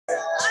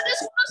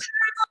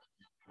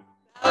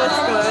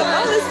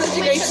such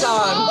a great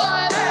song.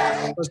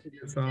 Such a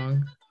good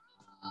song.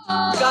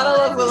 Gotta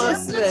love Willow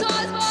Smith.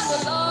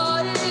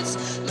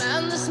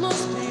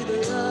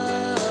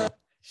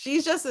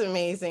 She's just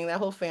amazing. That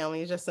whole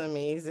family is just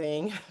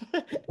amazing.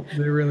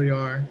 They really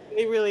are.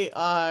 They really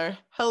are.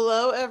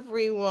 Hello,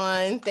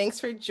 everyone. Thanks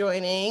for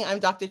joining. I'm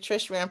Dr.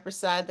 Trish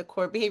Rampersad, the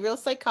core behavioral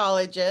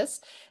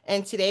psychologist.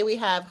 And today we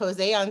have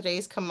Jose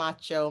Andres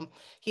Camacho.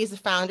 He's the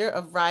founder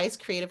of Rise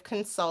Creative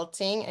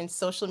Consulting and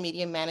social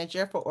media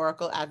manager for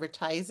Oracle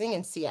Advertising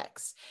and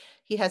CX.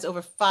 He has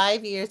over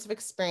 5 years of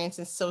experience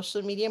in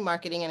social media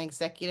marketing and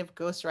executive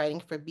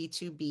ghostwriting for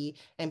B2B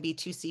and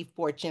B2C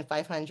Fortune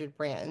 500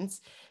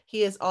 brands.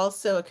 He is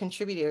also a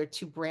contributor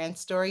to brand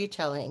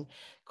storytelling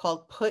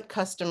called Put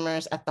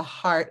Customers at the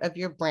Heart of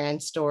Your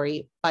Brand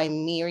Story by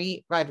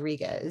Miri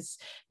Rodriguez.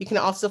 You can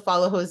also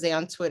follow Jose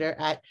on Twitter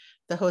at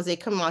the Jose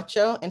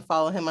Camacho and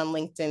follow him on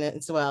LinkedIn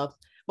as well.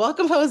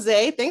 Welcome,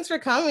 Jose. Thanks for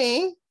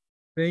coming.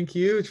 Thank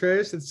you,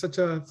 Trish. It's such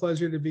a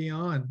pleasure to be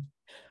on.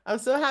 I'm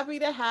so happy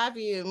to have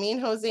you. Me and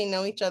Jose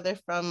know each other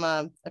from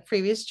a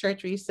previous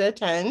church we used to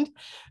attend.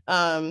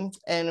 And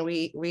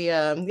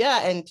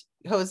and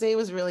Jose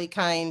was really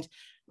kind.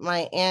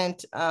 My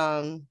aunt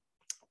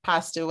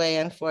passed away,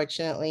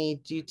 unfortunately,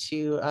 due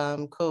to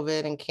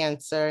COVID and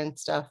cancer and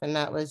stuff. And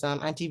that was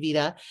Auntie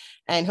Vida.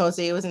 And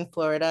Jose was in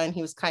Florida, and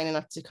he was kind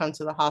enough to come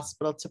to the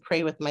hospital to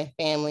pray with my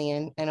family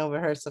and over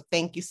her. So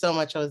thank you so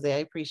much, Jose. I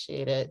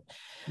appreciate it.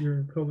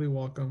 You're totally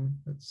welcome.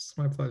 It's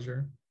my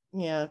pleasure.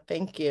 Yeah,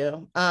 thank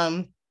you.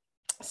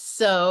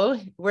 So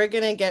we're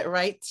going to get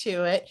right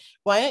to it.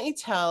 Why don't you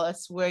tell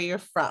us where you're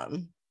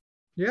from?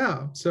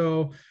 Yeah,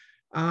 so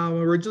I'm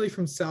originally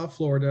from South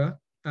Florida.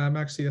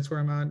 Actually, that's where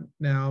I'm at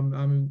now.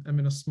 I'm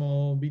in a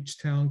small beach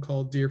town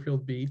called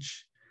Deerfield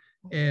Beach.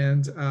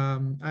 And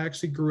I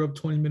actually grew up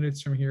 20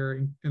 minutes from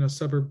here in a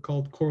suburb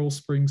called Coral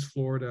Springs,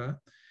 Florida.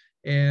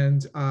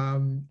 And I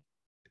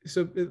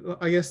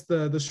guess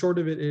the short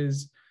of it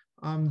is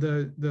I'm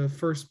the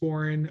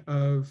firstborn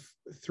of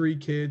 3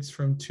 kids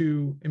from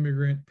 2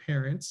 immigrant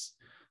parents.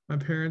 My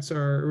parents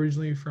are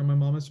originally my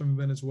mom is from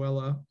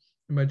Venezuela,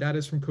 and my dad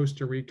is from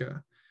Costa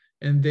Rica.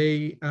 And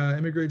they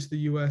immigrated to the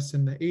US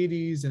in the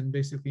 80s and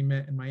basically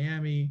met in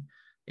Miami,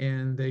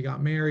 and they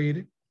got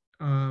married.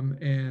 Long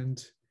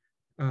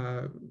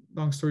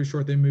story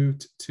short, they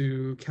moved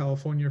to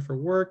California for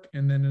work,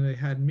 and then they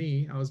had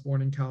me. I was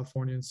born in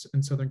California,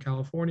 in Southern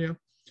California.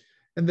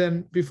 And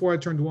then before I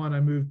turned 1, I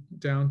moved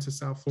down to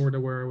South Florida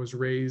where I was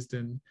raised.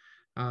 And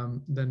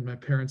then my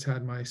parents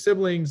had my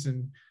siblings,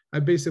 and I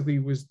basically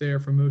was there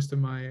for most of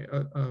my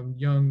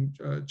young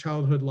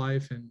childhood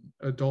life and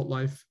adult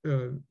life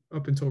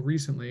up until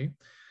recently.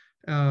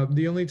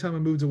 The only time I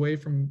moved away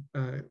from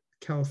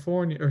from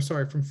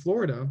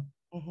Florida,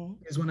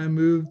 is when I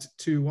moved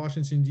to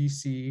Washington,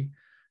 D.C.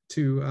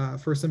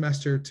 For a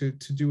semester to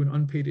do an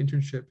unpaid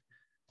internship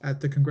at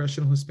the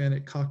Congressional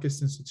Hispanic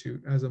Caucus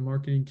Institute as a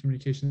marketing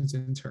communications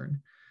intern.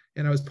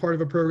 And I was part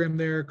of a program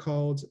there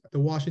called the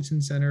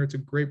Washington Center. It's a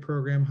great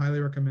program,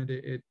 highly recommend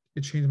it.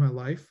 It changed my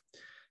life.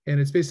 And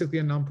it's basically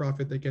a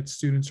nonprofit that gets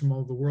students from all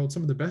over the world,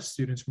 some of the best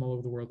students from all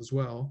over the world as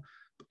well,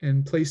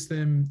 and place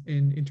them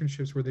in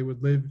internships where they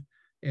would live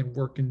and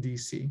work in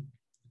DC.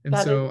 And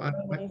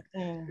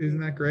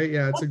isn't that great?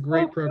 Yeah, it's a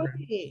great program.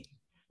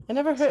 I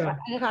never heard, I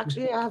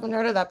haven't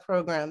heard of that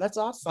program. That's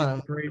awesome.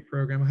 It's a great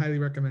program. I highly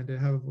recommend it.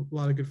 I have a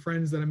lot of good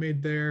friends that I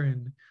made there,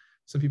 and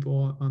some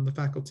people on the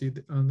faculty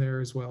on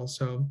there as well.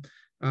 So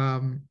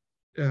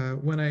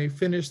when I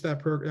finished that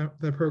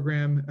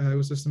program, it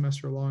was a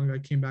semester long. I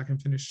came back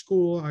and finished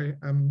school. I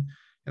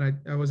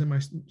was in my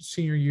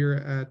senior year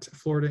at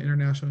Florida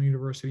International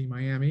University,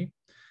 Miami,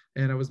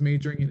 and I was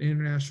majoring in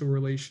international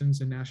relations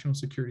and national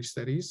security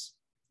studies.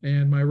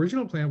 And my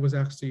original plan was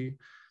actually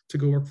to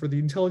go work for the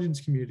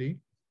intelligence community.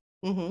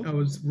 I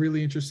was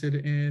really interested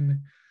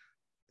in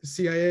the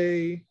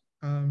CIA,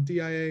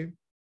 DIA,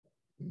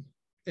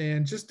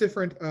 and just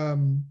different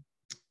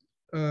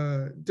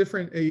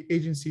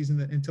agencies in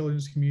the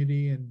intelligence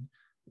community, and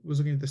was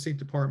looking at the State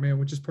Department,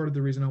 which is part of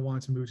the reason I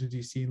wanted to move to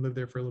DC and live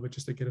there for a little bit,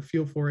 just to get a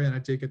feel for it. And I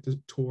did get to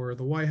tour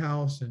the White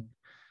House and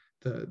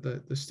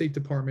the State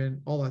Department,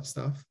 all that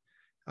stuff.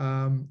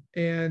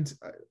 And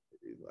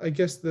I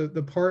guess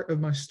the part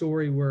of my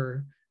story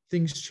where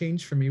things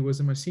changed for me was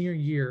in my senior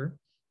year.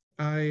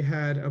 I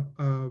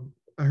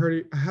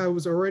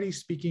was already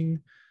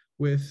speaking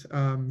with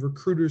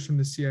recruiters from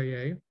the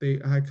CIA.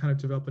 I had kind of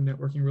developed a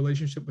networking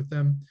relationship with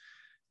them.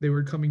 They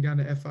were coming down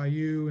to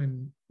FIU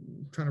and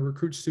trying to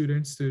recruit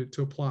students to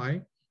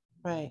apply.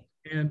 Right.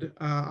 And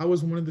I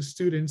was one of the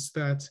students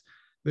that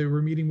they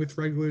were meeting with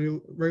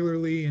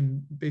regularly.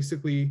 And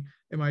basically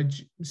in my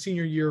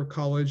senior year of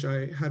college,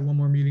 I had one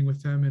more meeting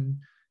with them, and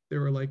they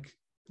were like,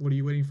 "What are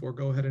you waiting for?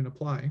 Go ahead and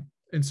apply."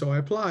 And so I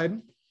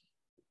applied,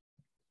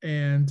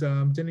 and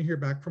didn't hear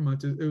back for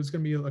months. It was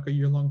going to be like a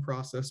year-long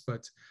process,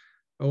 but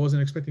I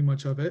wasn't expecting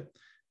much of it.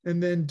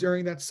 And then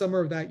during that summer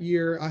of that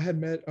year, I had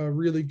met a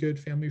really good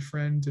family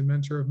friend and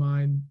mentor of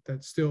mine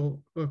that's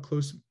still a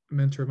close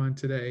mentor of mine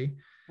today.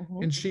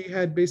 And she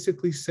had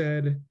basically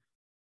said,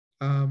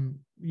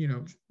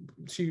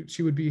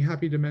 she would be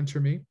happy to mentor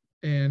me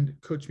and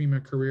coach me in my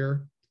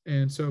career.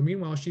 And so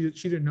meanwhile, she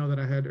didn't know that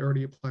I had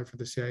already applied for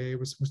the CIA. It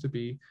was supposed to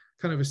be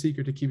kind of a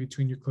secret to keep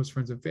between your close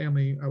friends and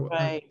family,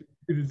 Right.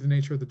 due to the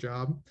nature of the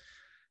job.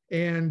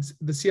 And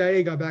the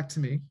CIA got back to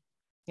me,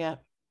 Yeah.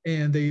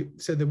 and they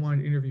said they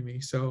wanted to interview me.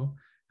 So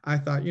I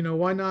thought,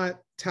 why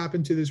not tap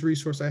into this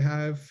resource I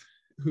have,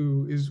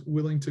 who is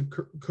willing to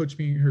coach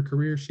me in her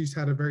career. She's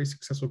had a very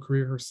successful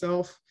career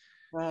herself.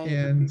 Right.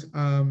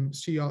 And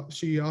she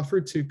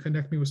offered to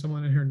connect me with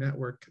someone in her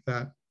network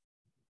that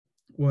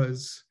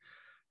was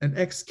an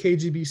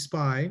ex-KGB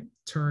spy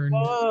turned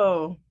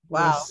Oh,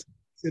 wow. US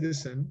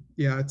citizen.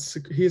 Yeah,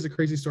 he has a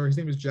crazy story. His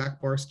name is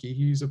Jack Barsky.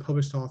 He's a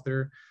published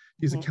author.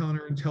 He's a Mhm.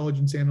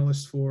 counterintelligence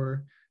analyst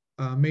for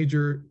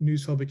major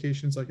news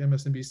publications like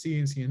MSNBC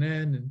and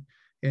CNN,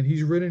 and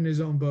he's written his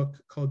own book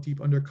called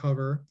Deep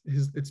Undercover.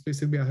 It's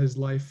basically about his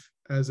life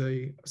as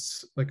a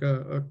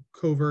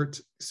covert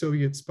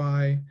Soviet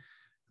spy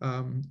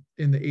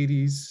in the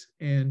 80s,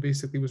 and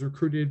basically was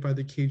recruited by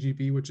the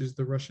KGB, which is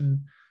the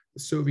Russian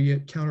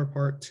Soviet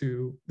counterpart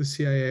to the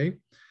CIA.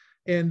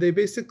 And they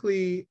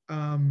basically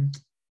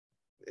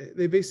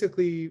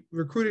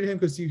recruited him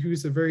because he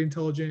was a very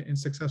intelligent and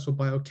successful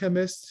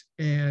biochemist,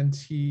 and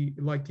he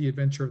liked the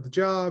adventure of the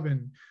job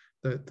and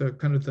the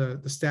kind of the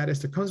status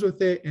that comes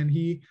with it. And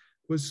he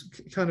was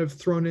kind of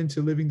thrown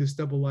into living this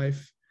double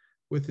life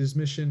with his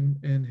mission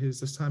and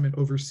his assignment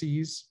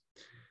overseas.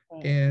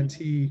 And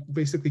he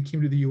basically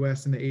came to the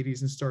US in the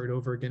 80s and started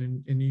over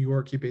again in New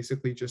York. He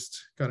basically just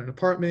got an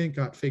apartment,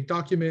 got fake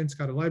documents,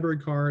 got a library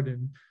card.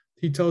 And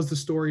he tells the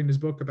story in his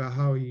book about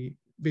how he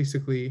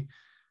basically,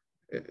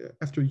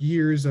 after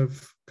years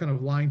of kind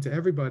of lying to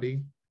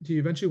everybody, he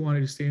eventually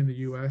wanted to stay in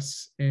the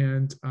US.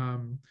 And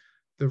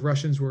the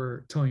Russians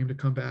were telling him to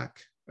come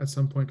back at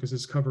some point because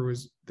his cover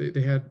was,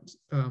 they had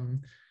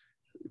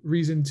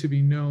reason to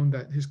be known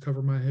that his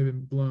cover might have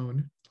been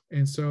blown.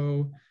 And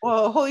so,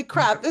 whoa, holy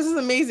crap, this is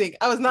amazing.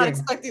 I was not yeah,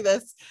 expecting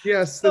this.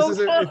 yes, So it's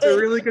a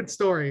good. really good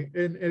story,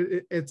 and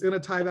it's going to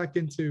tie back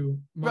into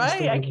my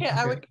Right. story.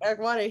 I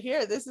want to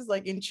hear. This is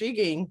like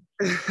intriguing.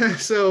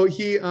 So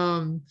he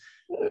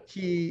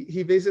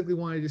basically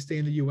wanted to stay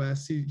in the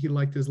US. He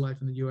liked his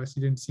life in the US.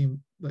 He didn't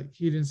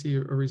see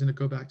a reason to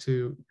go back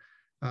to,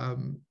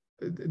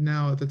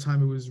 now at the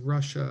time it was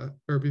Russia,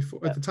 or before,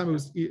 at the time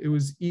it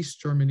was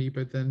East Germany,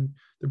 but then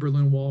the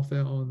Berlin Wall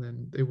fell, and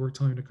then they were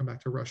telling him to come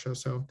back to Russia.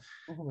 So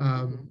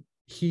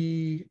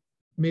he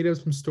made up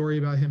some story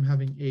about him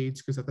having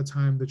AIDS, because at the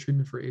time the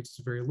treatment for AIDS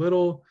was very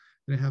little,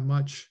 didn't have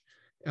much.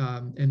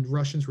 And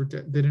Russians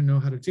they didn't know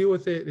how to deal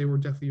with it. They were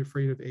definitely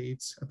afraid of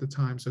AIDS at the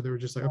time. So they were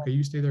just like, okay,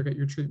 you stay there, get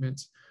your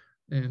treatments,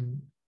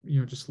 and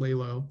just lay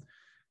low.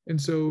 And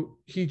so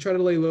he tried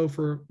to lay low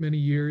for many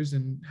years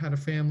and had a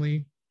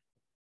family.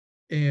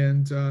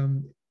 And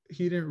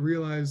he didn't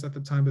realize at the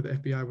time that the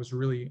FBI was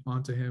really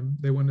onto him.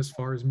 They went as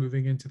far as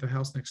moving into the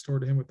house next door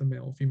to him with a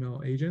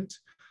male-female agent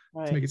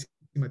to make it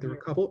seem like they were a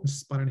couple, and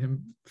spying on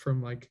him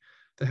from like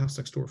the house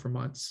next door for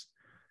months.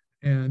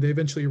 And they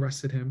eventually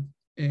arrested him.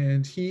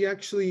 And he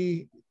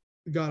actually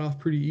got off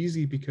pretty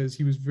easy because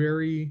he was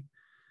very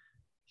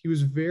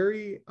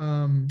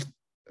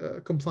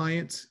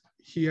compliant.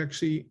 He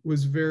actually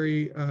was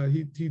very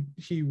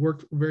he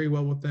worked very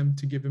well with them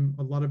to give him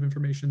a lot of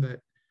information that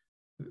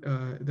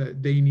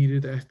they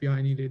needed, the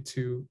FBI needed,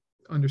 to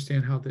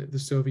understand how the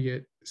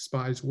Soviet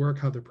spies work,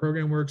 how their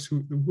program works,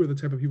 who are the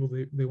type of people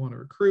they want to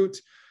recruit.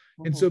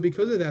 And so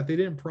because of that, they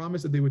didn't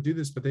promise that they would do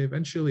this, but they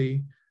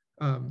eventually,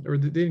 or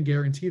they didn't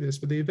guarantee this,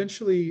 but they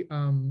eventually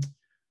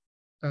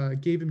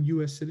gave him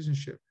U.S.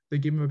 citizenship. They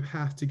gave him a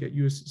path to get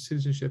U.S.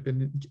 citizenship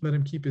and let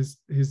him keep his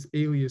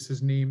alias,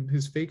 his name,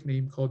 his fake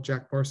name called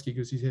Jack Barsky,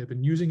 because he had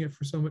been using it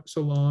for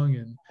so long,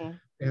 and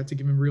they had to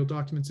give him real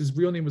documents. His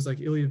real name was like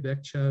Ilya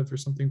Vekchev or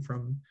something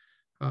from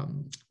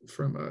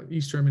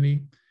East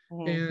Germany.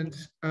 And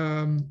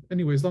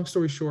anyways, long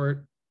story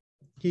short,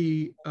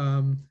 he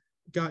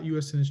got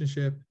U.S.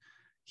 citizenship.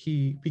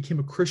 He became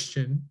a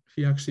Christian.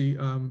 He actually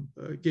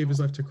gave his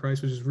life to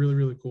Christ, which is really,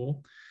 really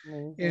cool.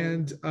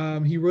 And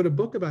he wrote a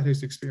book about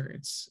his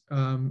experience.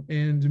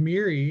 And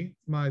Miri,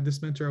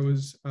 this mentor I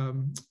was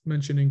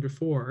mentioning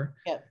before,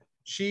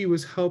 she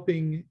was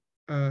helping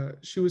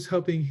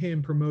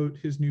him promote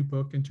his new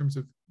book in terms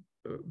of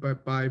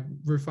by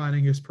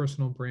refining his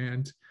personal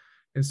brand.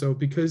 And so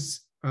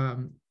because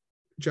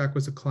Jack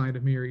was a client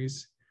of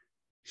Miri's,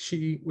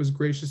 she was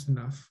gracious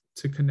enough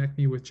to connect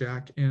me with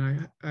Jack.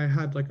 And I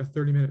had like a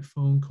 30-minute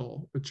phone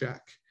call with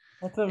Jack.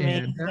 That's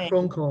amazing. And that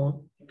phone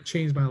call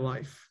changed my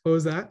life. What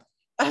was that?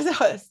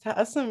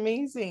 That's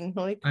amazing.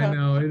 Holy crap. I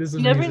know, it is amazing.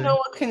 You never know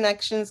what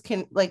connections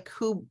can, like,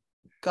 who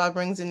God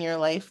brings in your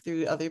life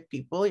through other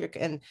people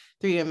and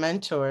through your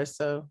mentor.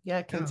 So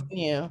yeah,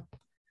 continue.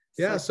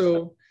 Yeah.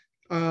 So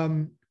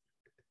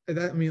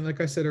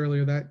like I said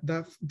earlier, that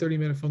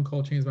 30-minute phone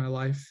call changed my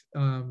life.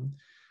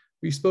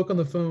 We spoke on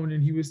the phone,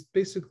 and he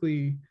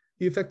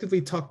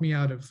effectively talked me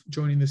out of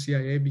joining the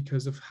CIA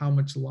because of how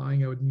much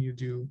lying I would need to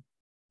do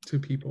to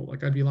people.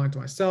 Like I'd be lying to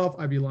myself,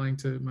 I'd be lying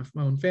to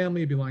my own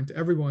family, I'd be lying to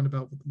everyone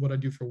about what I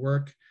do for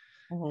work.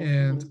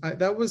 And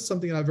that was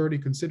something I've already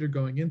considered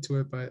going into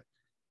it, but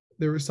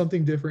there was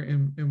something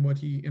different in what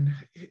he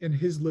in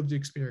his lived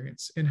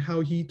experience and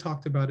how he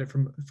talked about it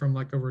from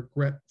like a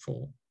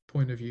regretful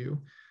point of view,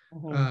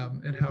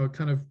 and how it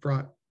kind of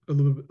brought a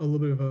little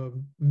bit of a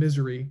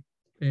misery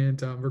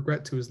and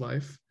regret to his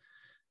life.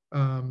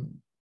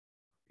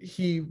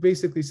 He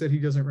basically said he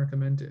doesn't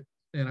recommend it,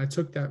 and I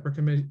took that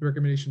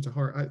recommendation to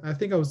heart. I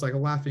think I was like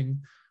laughing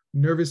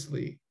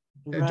nervously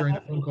during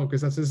the phone call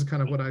because this is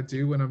kind of what I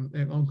do when I'm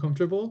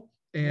uncomfortable.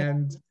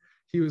 And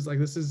he was like,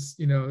 "This is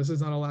this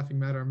is not a laughing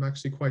matter. I'm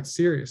actually quite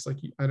serious. Like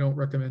I don't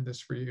recommend this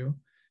for you,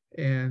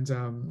 and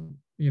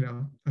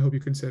I hope you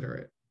consider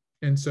it."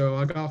 And so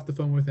I got off the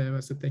phone with him. I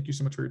said, "Thank you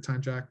so much for your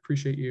time, Jack.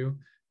 Appreciate you."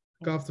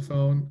 Got off the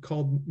phone,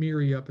 called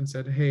Miri up and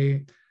said,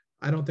 "Hey,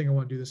 I don't think I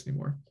want to do this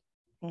anymore."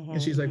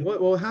 And she's like,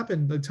 what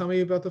happened? Like, tell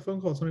me about the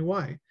phone call. Tell me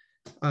why.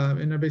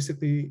 And I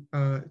basically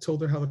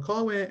told her how the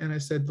call went. And I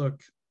said,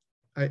 look,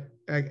 I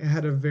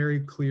had a very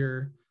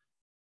clear,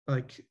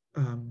 like,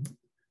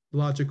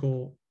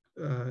 logical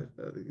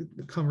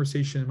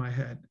conversation in my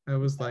head. I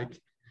was like,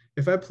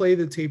 if I play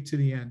the tape to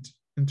the end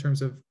in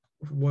terms of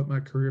what my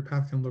career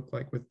path can look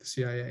like with the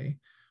CIA,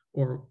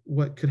 or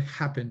what could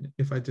happen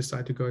if I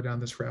decide to go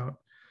down this route,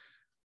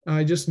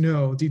 I just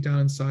know deep down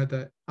inside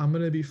that I'm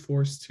going to be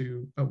forced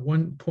to, at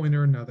one point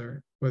or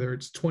another, whether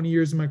it's 20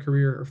 years in my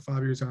career or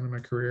 5 years on in my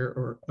career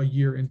or a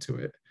year into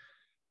it,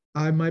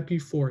 I might be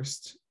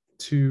forced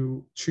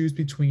to choose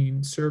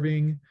between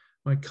serving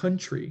my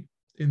country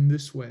in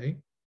this way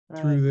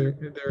through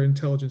their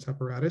intelligence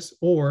apparatus,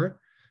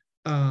 or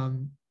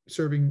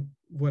serving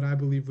what I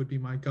believe would be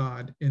my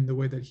God in the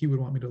way that he would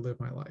want me to live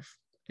my life.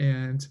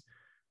 And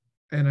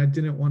I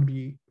didn't want to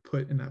be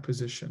put in that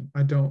position.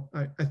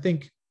 I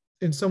think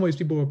in some ways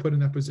people were put in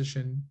that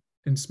position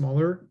in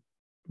smaller,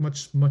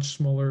 much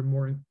smaller,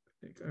 more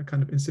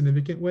kind of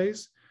insignificant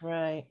ways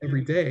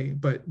every day.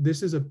 But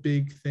this is a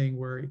big thing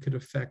where it could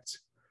affect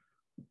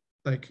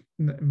like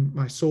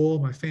my soul,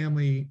 my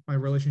family, my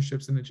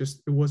relationships. And it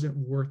wasn't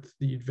worth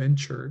the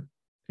adventure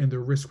and the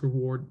risk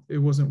reward. It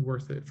wasn't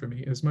worth it for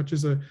me. As much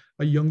as a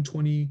young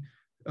 20,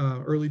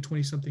 early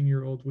 20 something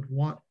year old would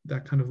want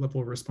that kind of level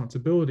of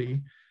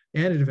responsibility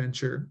and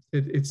adventure,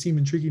 it seemed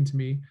intriguing to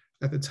me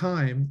at the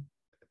time.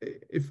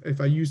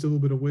 If I used a little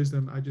bit of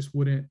wisdom, I just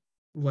wouldn't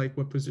like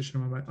what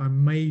position I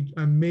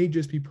may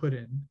just be put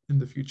in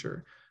the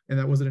future, and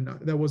that wasn't enough.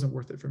 That wasn't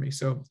worth it for me.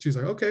 So she's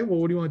like, okay, well,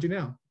 what do you want to do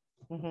now?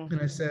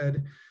 And I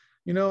said,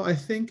 I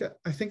think I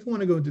want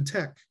to go into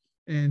tech.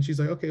 And she's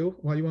like, okay, well,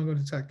 why do you want to go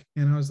into tech?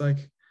 And I was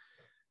like,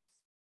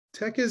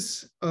 tech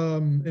is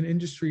an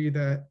industry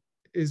that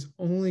is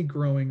only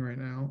growing right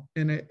now,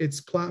 and its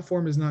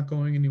platform is not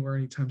going anywhere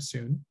anytime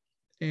soon.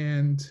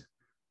 And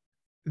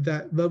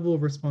that level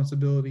of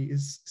responsibility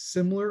is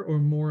similar or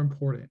more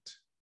important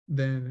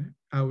than,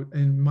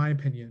 in my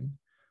opinion,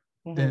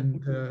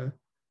 than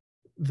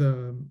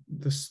the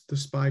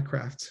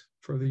spycraft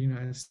for the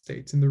United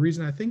States. And the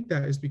reason I think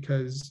that is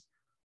because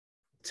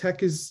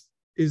tech is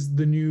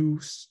the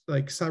new,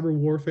 like, cyber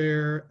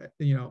warfare,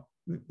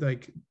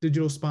 like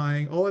digital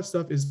spying, all that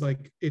stuff is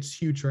like, it's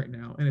huge right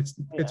now, and it's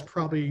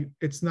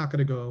not going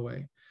to go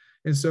away.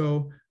 And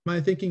so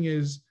my thinking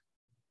is,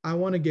 I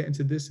want to get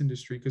into this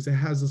industry because it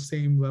has the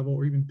same level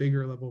or even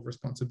bigger level of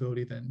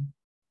responsibility than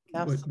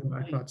what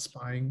I thought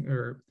spying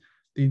or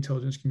the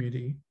intelligence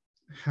community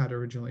had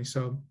originally.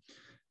 So,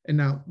 and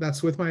now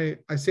that's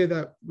I say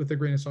that with a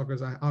grain of salt,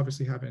 because I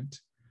obviously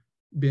haven't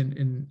been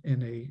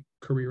in a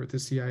career with the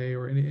CIA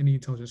or any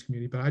intelligence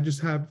community, but I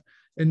just have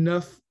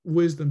enough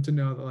wisdom to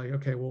know that, like,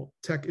 okay, well,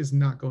 tech is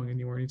not going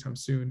anywhere anytime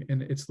soon,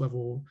 and its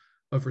level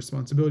of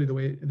responsibility,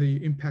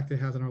 the impact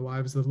it has on our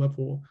lives, the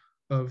level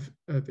of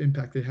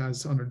impact it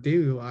has on our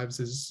daily lives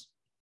is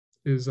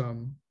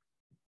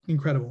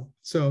incredible.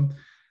 So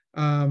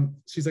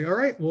she's like, all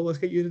right, well, let's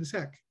get you into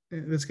tech.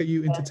 Let's get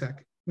you into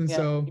tech. And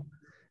so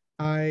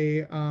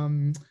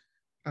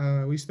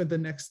we spent the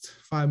next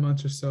 5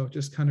 months or so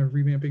just kind of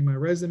revamping my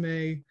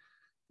resume,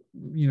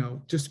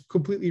 just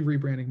completely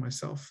rebranding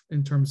myself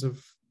in terms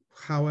of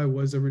how I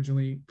was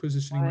originally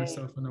positioning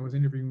myself when I was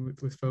interviewing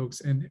with folks,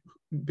 and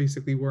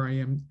basically where I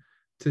am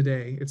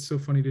today. It's so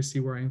funny to see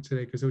where I am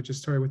today, because it would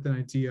just start with an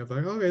idea of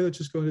like, okay, let's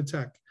just go into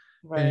tech.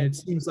 And it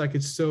seems like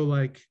it's so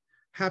like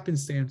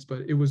happenstance,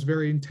 but it was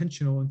very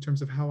intentional in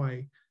terms of how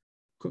I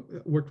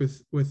worked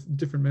with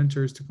different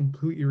mentors to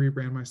completely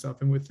rebrand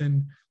myself. And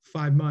within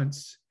 5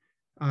 months,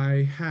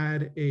 I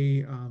had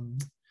an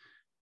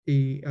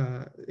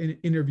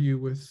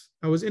interview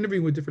I was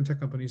interviewing with different tech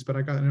companies, but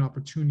I got an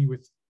opportunity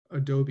with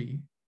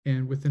Adobe.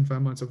 And within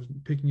 5 months, I was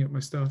picking up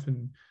my stuff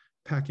and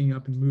packing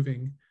up and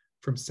moving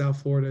from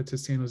South Florida to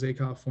San Jose,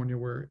 California,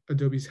 where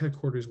Adobe's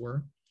headquarters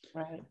were.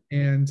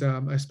 And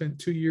I spent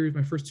 2 years,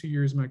 my first 2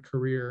 years of my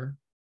career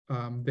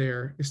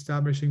there,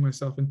 establishing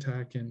myself in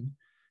tech, and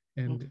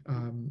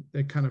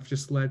it kind of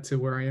just led to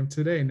where I am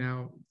today.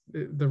 Now,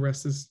 the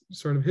rest is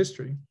sort of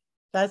history.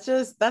 That's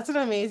an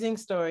amazing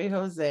story,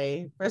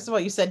 Jose. First of all,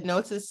 you said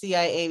no to the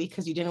CIA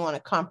because you didn't want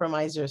to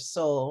compromise your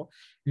soul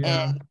and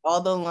Yeah.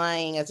 all the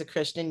lying as a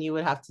Christian you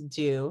would have to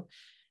do.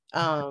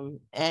 And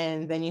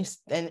then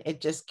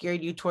it just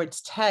geared you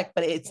towards tech,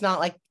 but it's not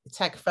like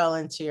tech fell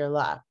into your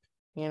lap,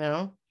 you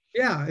know?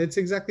 Yeah, it's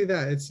exactly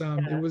that. It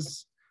Yeah.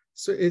 was,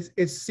 so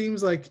it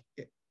seems like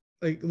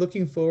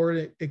looking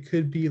forward, it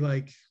could be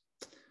like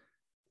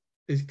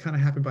it kind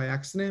of happened by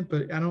accident,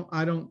 but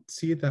I don't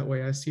see it that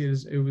way. I see it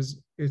as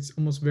it's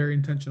almost very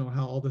intentional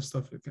how all this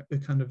stuff,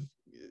 it kind of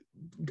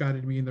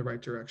guided me in the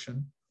right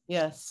direction.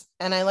 Yes.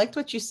 And I liked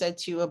what you said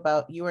too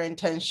about you were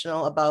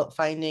intentional about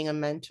finding a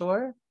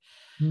mentor.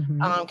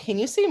 Mm-hmm. Can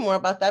you say more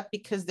about that?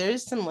 Because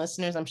there's some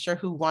listeners, I'm sure,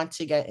 who want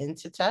to get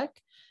into tech.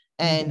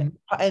 And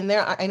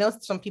Mm-hmm. I know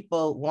some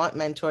people want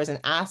mentors and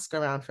ask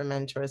around for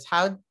mentors.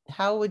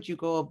 How would you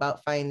go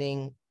about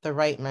finding the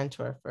right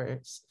mentor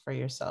for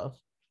yourself?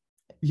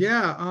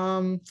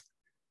 Yeah.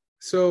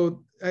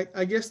 So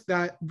I guess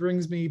that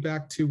brings me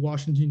back to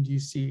Washington,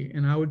 D.C.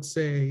 And I would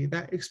say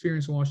that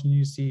experience in Washington,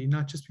 D.C.,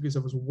 not just because I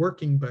was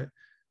working, but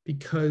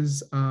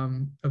because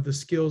of the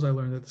skills I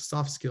learned, the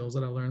soft skills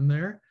that I learned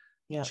there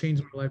Yeah.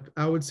 changed my life.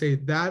 I would say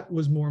that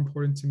was more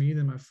important to me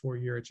than my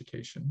 4-year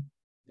education.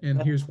 And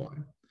Yeah. here's why.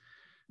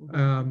 Mhm.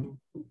 Um,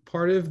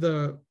 Part of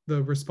the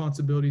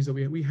responsibilities that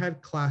we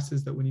had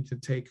classes that we need to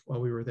take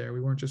while we were there.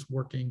 We weren't just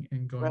working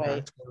and going back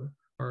Right. to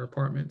our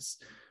apartments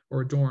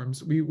or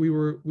dorms.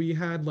 We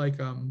had like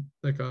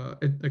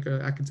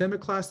a academic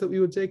class that we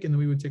would take, and then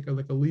we would take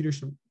like a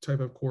leadership type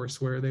of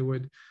course where they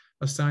would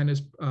assign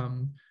us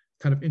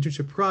kind of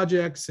internship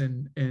projects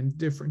and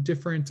different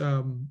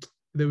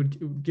they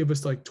would give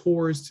us like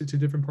tours to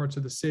different parts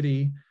of the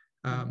city.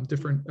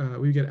 Different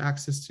We get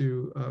access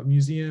to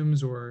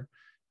museums or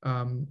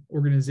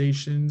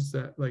organizations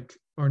that like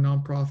are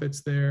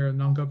nonprofits there,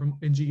 non-government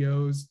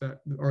NGOs that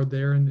are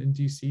there in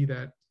DC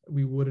that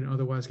we wouldn't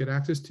otherwise get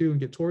access to and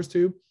get tours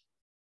to.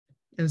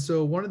 And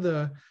so one of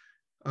the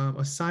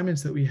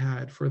assignments that we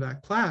had for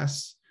that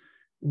class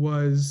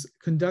was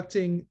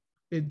conducting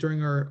it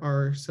during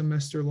our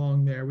semester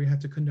long there. We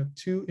had to conduct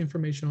 2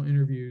 informational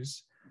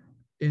interviews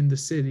in the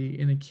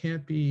city, and it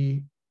can't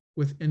be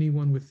with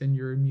anyone within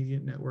your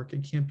immediate network.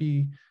 It can't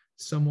be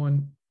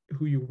someone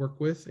who you work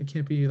with. It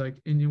can't be like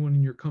anyone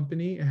in your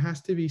company. It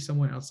has to be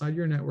someone outside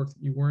your network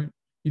that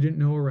you didn't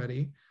know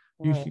already.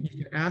 Right.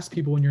 You can ask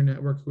people in your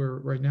network who are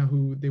right now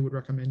who they would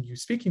recommend you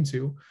speaking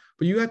to,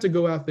 but you have to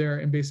go out there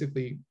and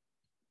basically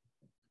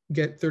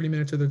get 30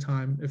 minutes of their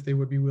time if they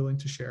would be willing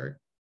to share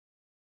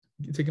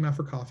it. Take them out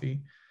for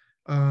coffee,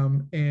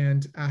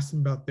 and ask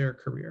them about their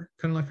career.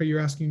 Kind of like how you're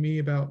asking me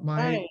about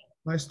Right.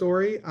 my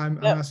story. I'm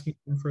Yep. asking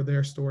them for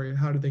their story and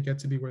how did they get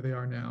to be where they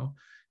are now.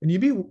 And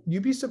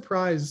you'd be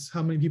surprised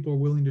how many people are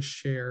willing to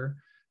share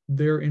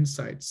their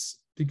insights,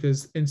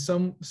 because in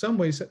some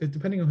ways,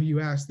 depending on who you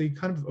ask, they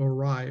kind of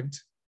arrived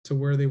to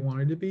where they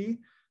wanted to be.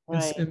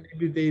 Right. And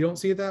maybe they don't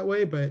see it that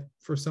way, but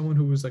for someone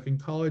who was like in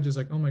college, is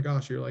like, oh my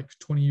gosh, you're like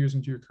 20 years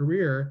into your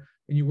career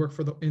and you work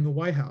in the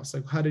White House.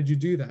 Like, how did you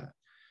do that?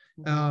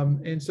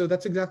 Mhm. And so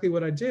that's exactly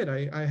what I did.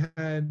 I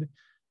had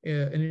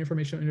an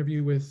informational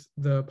interview with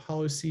the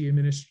policy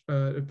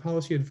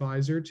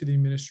advisor to the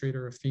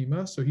administrator of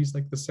FEMA. So he's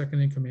like the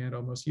second in command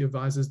almost. He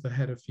advises the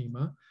head of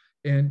FEMA.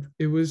 And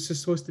it was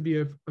just supposed to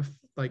be a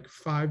like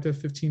 5 to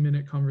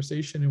 15-minute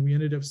conversation. And we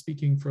ended up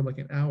speaking for like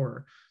an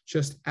hour,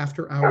 just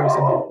after hours in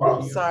the Oh,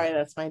 lobby of. sorry,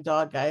 that's my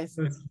dog, guys.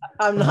 That's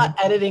I'm not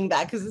fine. editing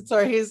that because it's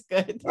always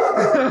good.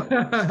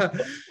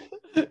 Go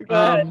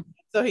ahead. um,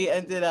 So he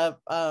ended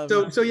up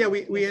so yeah,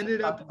 we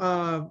ended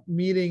up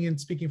meeting and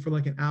speaking for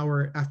like an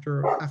hour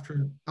after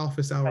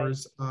office right.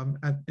 hours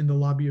in the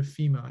lobby of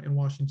FEMA in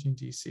Washington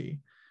D.C.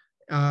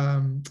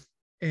 Um,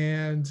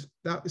 and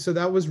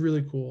that was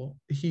really cool.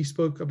 He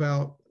spoke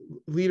about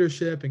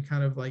leadership and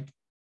kind of like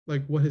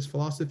what his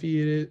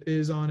philosophy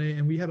is on it,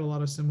 and we had a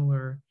lot of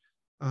similar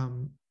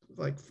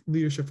like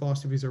leadership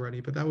philosophies already.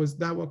 But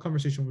that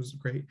conversation was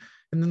great.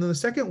 And then the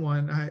second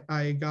one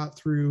I got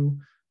through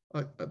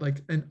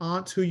like an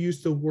aunt who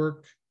used to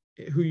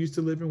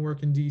live and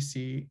work in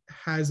DC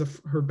has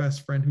her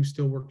best friend who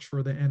still works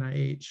for the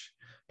NIH.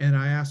 And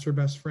I asked her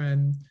best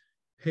friend,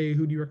 hey,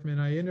 who do you recommend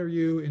I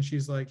interview? And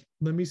she's like,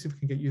 let me see if we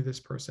can get you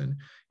this person.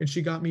 And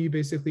she got me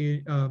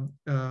basically a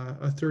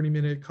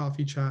 30-minute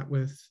coffee chat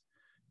with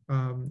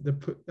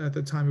at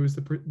the time it was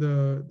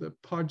the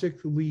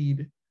project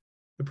lead,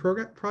 the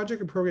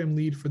project and program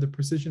lead for the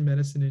Precision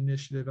Medicine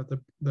Initiative at the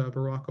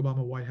Barack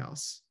Obama White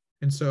House.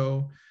 And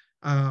so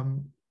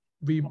um,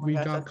 Oh my we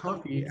gosh, got that's so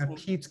coffee at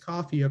amazing. Pete's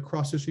Coffee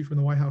across the street from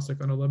the White House,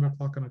 like on 11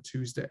 o'clock on a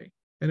Tuesday.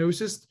 And it was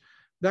just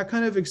that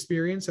kind of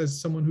experience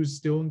as someone who's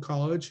still in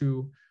college,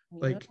 who Yeah.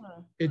 like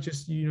it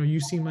just, you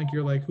seem like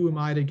you're like, who am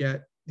I to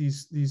get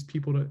these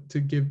people to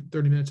give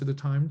 30 minutes of the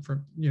time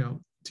from,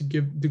 to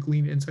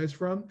glean insights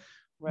from.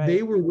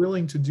 They Right. were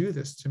willing to do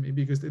this to me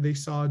because they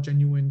saw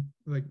genuine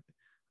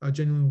a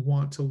genuine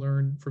want to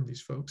learn from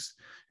these folks.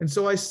 And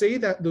so I say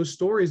that those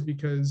stories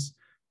because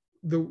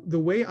the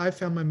way I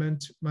found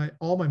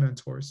all my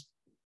mentors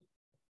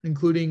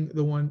including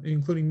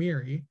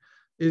Miri,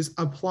 is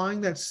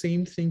applying that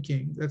same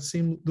thinking,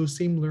 those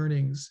same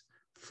learnings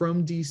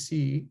from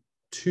DC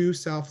to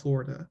South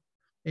Florida.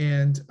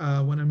 And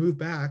when I moved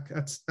back,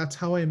 that's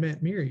how I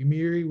met Miri.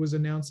 Miri was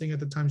announcing at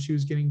the time she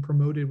was getting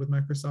promoted with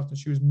Microsoft, and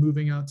she was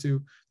moving out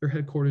to their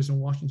headquarters in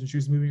Washington. She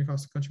was moving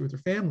across the country with her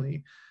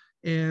family,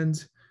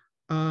 and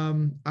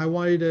I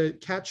wanted to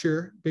catch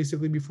her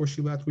basically before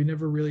she left. We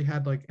never really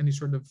had like any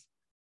sort of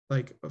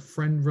like a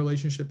friend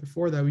relationship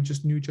before that. We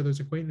just knew each other's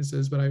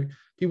acquaintances, but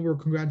people were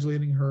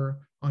congratulating her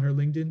on her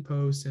LinkedIn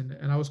post,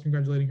 and I was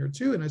congratulating her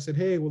too. And I said,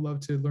 hey, we'd love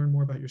to learn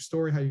more about your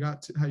story, how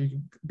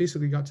you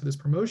basically got to this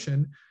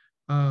promotion.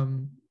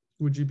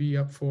 Would you be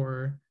up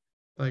for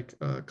like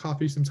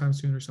coffee sometime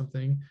soon or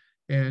something?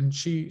 And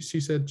she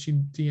said she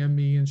DM'd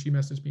me and she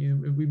messaged me,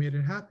 and we made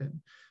it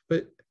happen.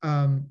 But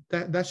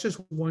that's just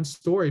one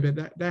story, but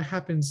that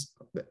happens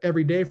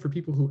every day for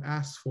people who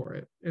ask for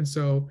it. And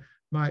so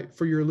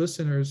for your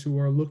listeners who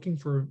are looking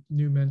for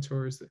new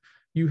mentors,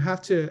 you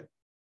have to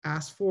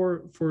ask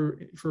for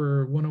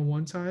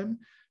one-on-one time.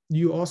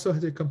 You also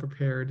have to come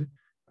prepared.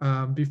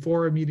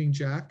 Before meeting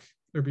Jack,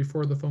 or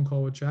before the phone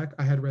call with Jack,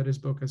 I had read his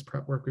book as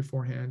prep work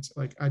beforehand.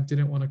 Like I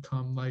didn't want to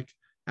come like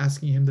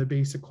asking him the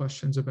basic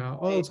questions about,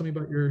 oh, tell me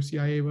about your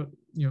CIA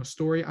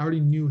story. I already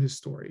knew his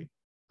story.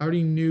 I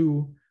already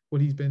knew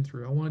what he's been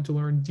through. I wanted to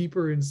learn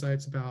deeper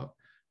insights about,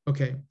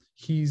 okay,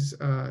 he's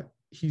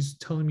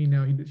telling me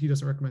now he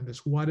doesn't recommend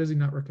this. Why does he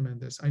not recommend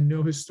this? I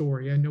know his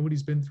story. I know what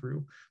he's been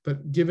through.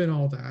 But given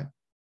all that,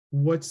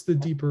 what's the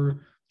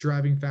deeper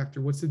driving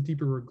factor? What's the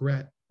deeper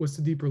regret? What's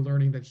the deeper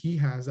learning that he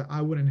has that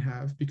I wouldn't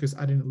have because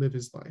I didn't live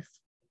his life?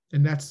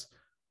 And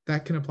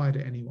that can apply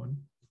to anyone.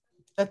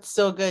 That's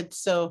so good.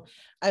 So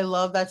I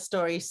love that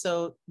story.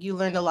 So you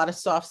learned a lot of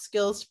soft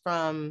skills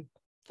from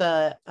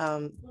the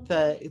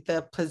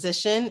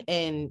position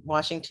in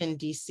Washington,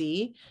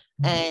 D.C.,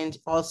 and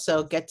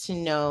also get to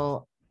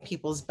know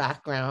people's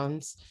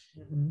backgrounds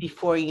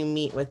before you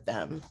meet with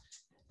them.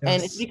 Yes,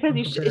 and it's because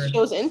it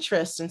shows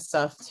interest and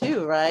stuff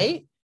too,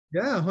 right?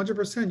 Yeah,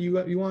 100%. You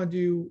want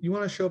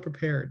to show up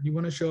prepared. You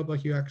want to show up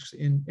like you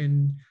actually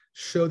and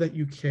show that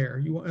you care.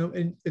 You want,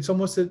 and it's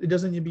almost, it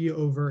doesn't need to be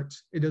overt.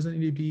 It doesn't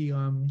need to be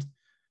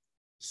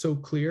so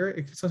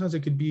clear. Sometimes it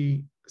could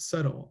be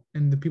subtle,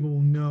 and the people will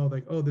know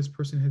like, oh, this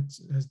person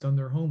has done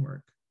their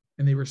homework,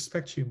 and they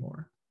respect you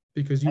more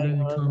because you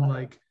didn't come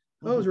like,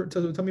 oh,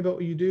 tell me about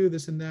what you do,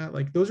 this and that.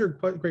 Like those are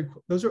quite great.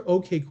 Those are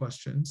okay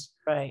questions,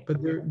 right? But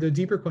the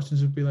deeper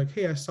questions would be like,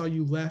 hey, I saw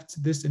you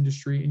left this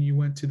industry and you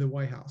went to the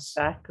White House.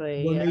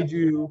 Exactly.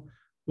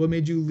 What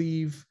made you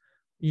leave,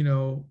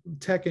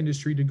 tech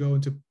industry to go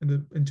into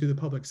the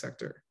public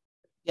sector?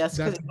 Yes,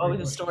 because there's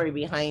always a story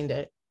behind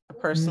it, a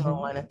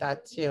personal one at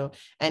that too.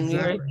 And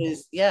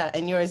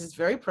yours is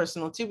very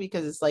personal too,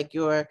 because it's like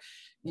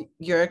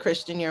you're a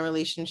Christian, your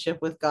relationship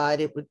with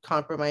God, it would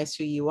compromise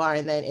who you are.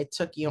 And then it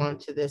took you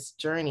onto this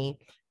journey.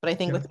 But I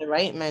think with the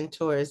right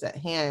mentors at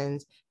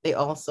hand, they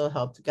also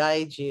helped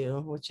guide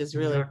you, which is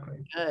really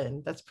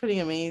good. That's pretty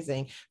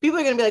amazing. People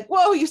are going to be like,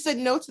 whoa, you said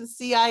no to the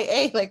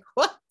CIA. Like,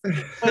 what?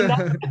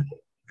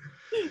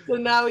 So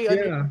now we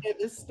understand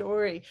this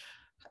story.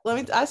 Let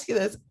me ask you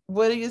this.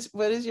 What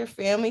does your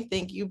family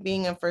think, you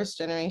being a first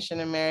generation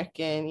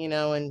American,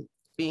 and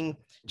being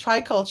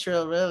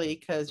tricultural really,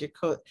 because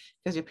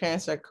your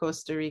parents are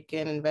Costa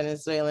Rican and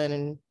Venezuelan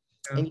and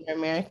you're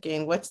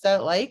American. What's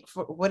that like?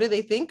 What do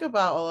they think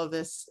about all of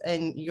this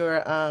and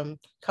your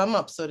come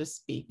up, so to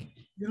speak?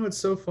 It's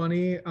so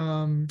funny.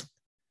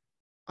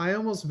 I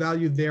almost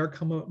value their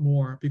come up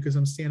more because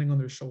I'm standing on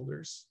their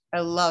shoulders. I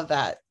love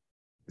that.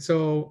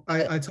 So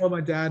I tell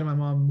my dad and my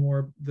mom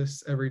more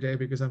this every day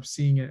because I'm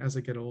seeing it as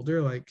I get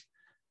older. Like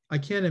I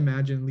can't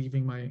imagine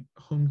leaving my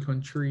home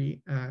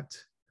country at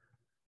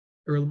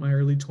my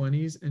early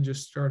 20s and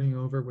just starting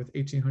over with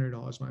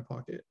 $1,800 in my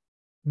pocket.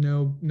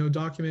 No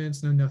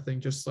documents, no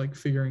nothing, just like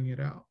figuring it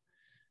out.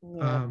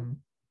 Yeah.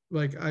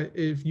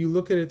 If you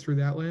look at it through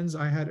that lens,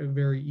 I had it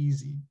very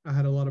easy. I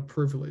had a lot of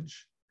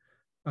privilege.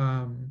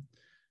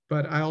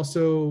 But I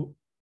also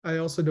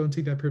don't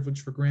take that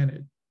privilege for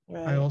granted.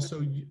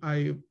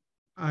 Right.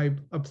 I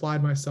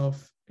applied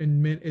myself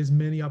in as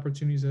many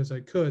opportunities as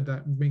I could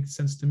that made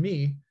sense to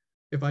me.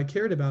 If I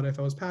cared about it, if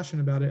I was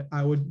passionate about it,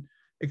 I would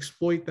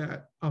exploit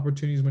that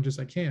opportunity as much as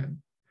I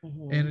can.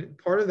 Mm-hmm. And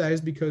part of that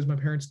is because my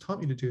parents taught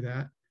me to do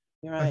that.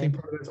 Right. I think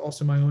part of it is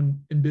also my own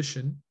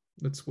ambition.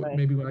 That's what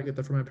maybe when I get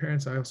that from my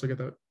parents, I also get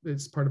that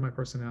it's part of my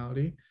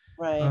personality.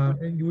 Right.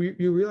 And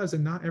you realize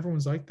that not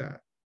everyone's like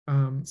that.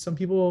 Some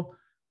people,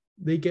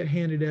 they get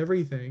handed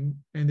everything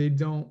and they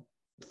don't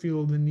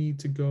feel the need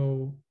to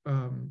go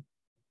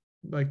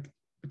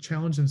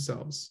challenge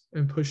themselves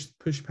and push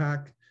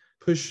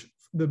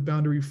the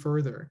boundary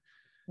further.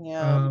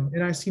 Yeah.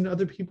 And I've seen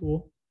other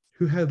people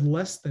who had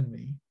less than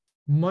me,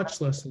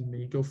 much less than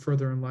me, go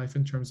further in life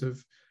in terms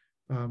of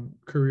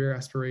career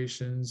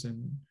aspirations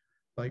and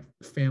like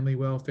family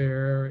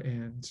welfare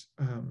and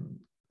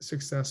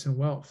success and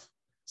wealth.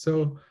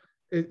 So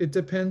it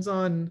depends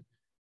on,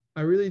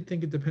 I really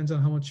think it depends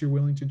on how much you're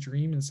willing to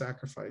dream and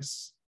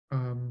sacrifice.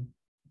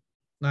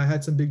 I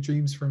had some big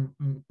dreams from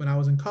when I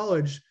was in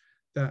college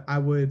that I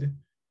would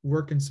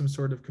work in some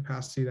sort of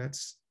capacity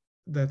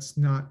that's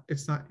not,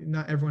 it's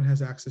not everyone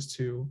has access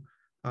to,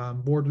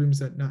 boardrooms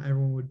that not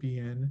everyone would be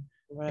in,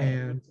 Right.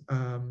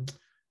 and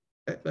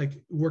like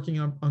working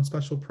on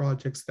special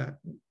projects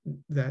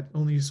that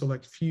only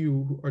select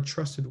few are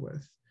trusted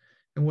with.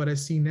 And what I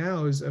see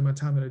now is at my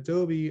time at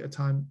Adobe,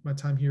 my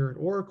time here at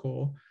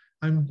Oracle,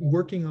 I'm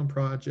working on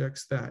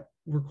projects that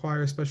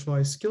require a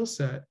specialized skill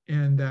set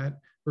and that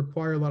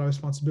require a lot of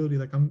responsibility.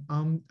 Like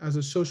I'm as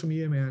a social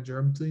media manager,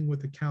 I'm dealing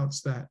with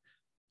accounts that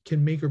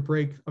can make or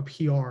break a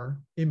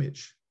PR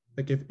image.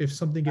 Like if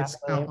something gets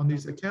out Exactly. on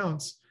these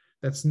accounts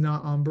that's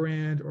not on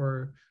brand,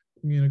 or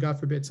God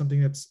forbid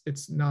something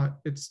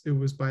it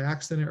was by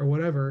accident or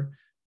whatever,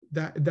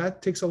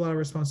 that takes a lot of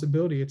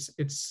responsibility.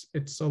 It's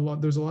a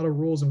lot. There's a lot of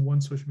rules in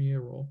one social media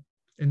role,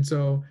 and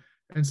so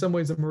in some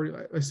ways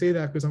I say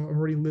that because I'm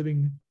already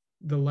living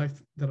the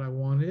life that I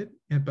wanted,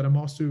 but I'm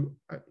also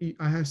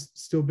I have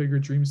still bigger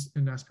dreams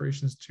and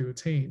aspirations to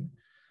attain,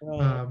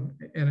 Right.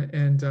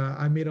 and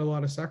I made a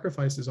lot of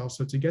sacrifices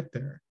also to get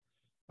there.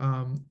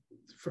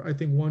 I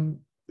think one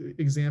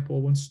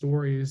example, one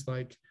story is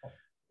like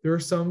there are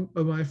some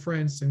of my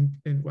friends and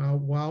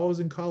while I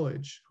was in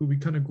college who we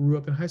kind of grew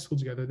up in high school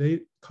together.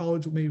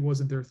 College maybe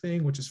wasn't their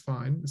thing, which is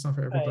fine. It's not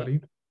for Right.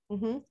 everybody.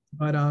 Mm-hmm.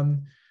 But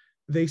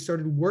they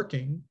started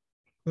working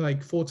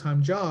like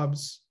full-time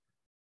jobs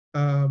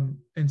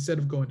instead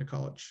of going to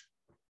college,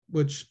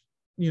 which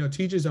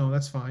teach his own.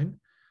 That's fine.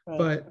 Right.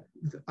 But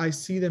I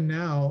see them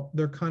now.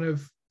 They're kind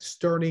of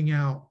starting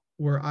out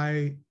where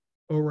I'm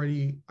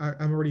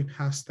already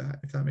past that.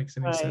 If that makes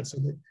any Right. sense.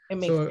 It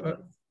makes So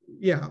sense.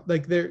 yeah,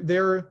 like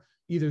they're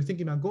either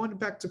thinking about going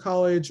back to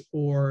college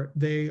or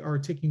they are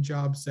taking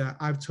jobs that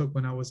I've took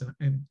when I was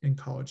in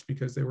college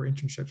because they were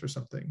internships or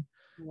something.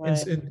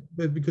 Right.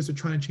 But because they're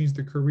trying to change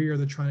their career,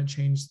 they're trying to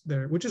change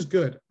which is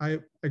good.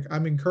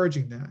 I'm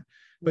encouraging that.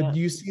 But Yeah. do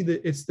you see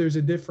that there's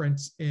a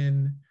difference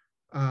in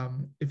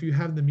if you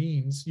have the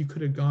means, you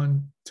could have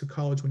gone to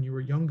college when you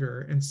were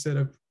younger instead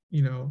of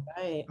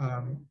Right.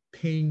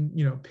 paying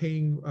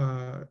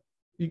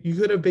you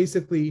could have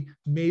basically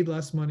made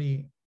less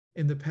money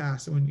in the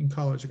past when in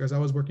college, because I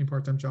was working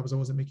part-time jobs. I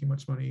wasn't making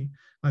much money.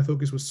 My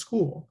focus was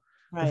school.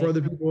 But for Right.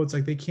 other people, it's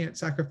like they can't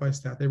sacrifice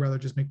that. They rather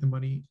just make the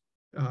money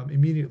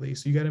immediately.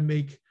 So you got to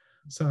make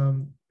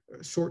some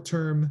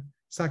short-term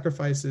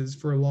sacrifices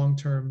for a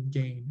long-term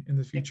gain in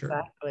the future.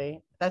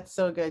 Exactly. That's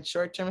so good.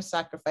 Short-term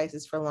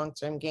sacrifices for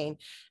long-term gain.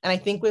 And I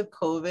think with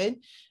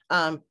COVID,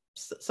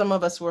 some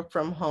of us work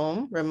from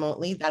home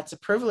remotely. That's a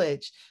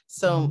privilege.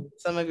 So Mhm.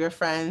 some of your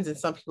friends and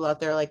some people out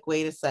there are like,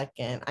 wait a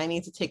second, I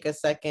need to take a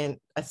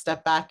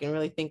step back and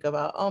really think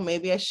about, oh,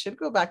 maybe I should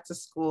go back to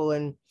school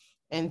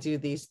and do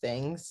these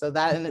things. So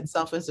that in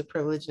itself is a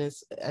privilege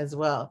as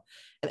well.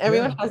 And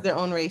everyone Yeah, has their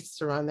own race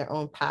to run, their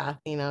own path.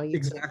 You took,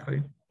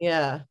 exactly.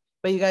 yeah.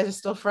 But you guys are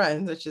still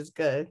friends, which is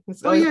good.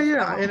 It's Oh always yeah,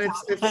 yeah, and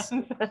it's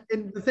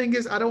and the thing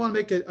is, I don't want to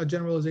make a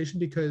generalization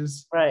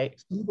because right.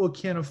 people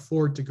can't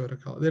afford to go to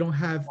college. They don't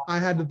have. I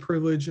had the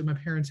privilege of my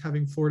parents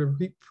having Florida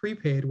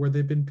prepaid, where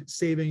they've been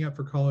saving up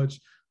for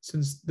college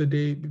since the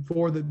day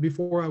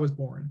before I was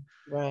born.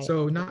 Right.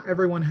 So not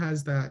everyone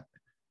has that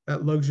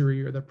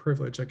luxury or that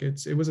privilege. Like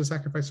it was a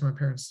sacrifice for my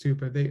parents too,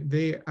 but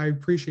I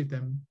appreciate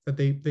them that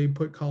they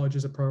put college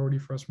as a priority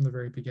for us from the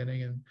very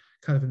beginning and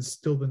kind of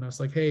instilled in us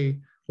like, hey,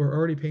 we're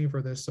already paying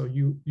for this, so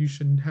you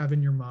should have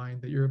in your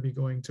mind that you're going to be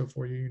going to a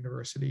four-year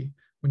university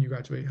when you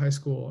graduate high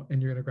school, and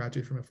you're going to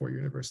graduate from a four-year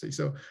university.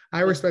 So I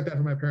Yeah. respect that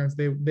from my parents.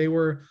 They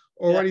were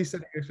Yeah. already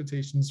setting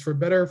expectations for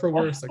better or for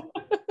worse. Like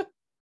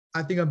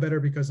I think I'm better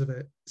because of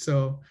it.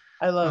 So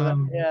I love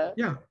that. Yeah.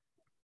 yeah.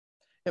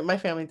 And my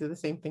family did the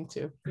same thing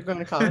too. You're going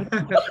to college.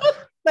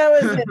 That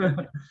was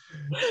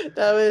it.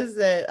 That was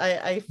it.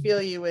 I feel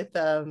you with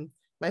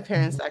my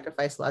parents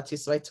sacrificed a lot too.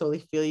 So I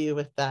totally feel you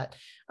with that.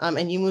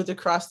 And you moved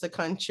across the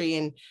country.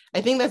 And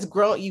I think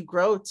you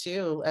grow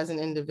too as an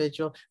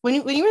individual. When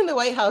you were in the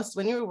White House,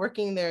 when you were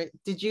working there,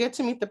 did you get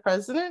to meet the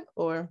president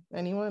or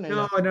anyone or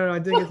No, no? no, I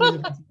didn't get to meet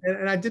the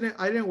president, and I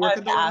didn't work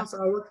at the White Okay. House.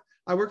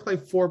 I worked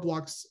like 4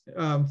 blocks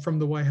from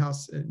the White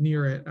House,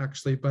 near it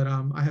actually. But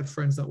I had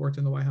friends that worked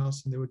in the White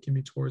House, and they would give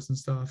me tours and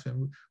stuff,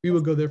 and we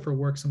would go there for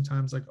work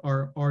sometimes. Like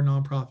our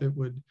nonprofit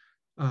would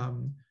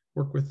um,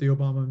 work with the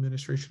Obama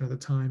administration at the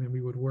time, and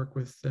we would work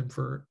with them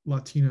for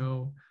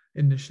Latino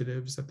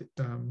initiatives, at the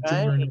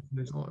gender Right.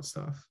 initiatives, all that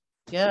stuff.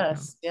 Yeah.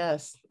 Yes,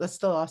 yes, that's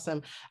still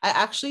awesome. I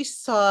actually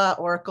saw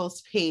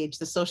Oracle's page,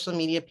 the social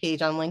media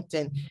page on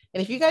LinkedIn.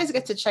 And if you guys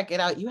get to check it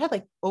out, you had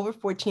like over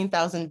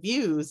 14,000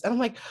 views. And I'm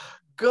like,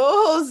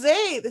 go,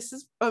 Jose, this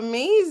is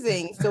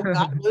amazing. So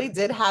God really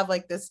did have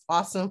like this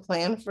awesome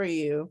plan for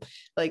you,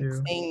 like Yeah.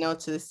 saying no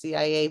to the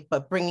CIA,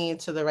 but bringing it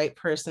to the right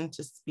person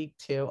to speak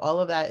to. All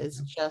of that is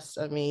just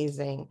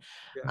amazing.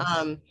 Yes.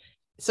 Um,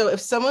 so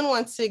if someone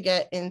wants to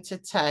get into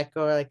tech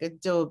or like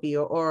Adobe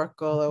or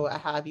Oracle or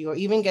what have you, or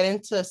even get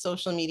into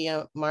social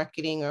media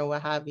marketing or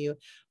what have you,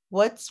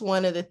 what's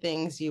one of the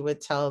things you would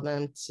tell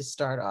them to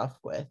start off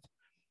with?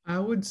 I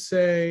would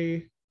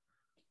say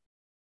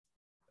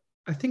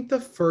I think the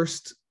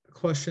first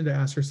question to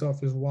ask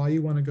yourself is why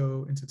you want to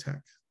go into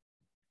tech.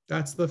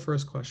 That's the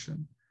first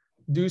question.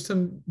 Do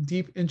some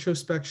deep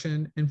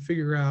introspection and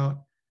figure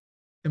out,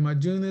 am I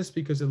doing this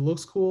because it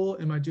looks cool?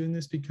 Am I doing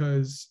this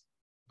because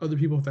other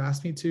people have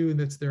asked me to and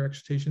that's their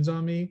expectations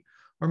on me?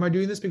 Or am I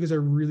doing this because I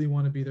really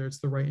want to be there? It's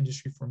the right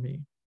industry for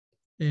me.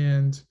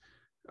 And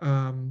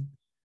um,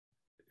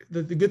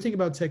 the good thing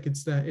about tech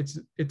is that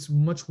it's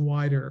much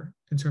wider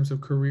in terms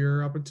of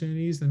career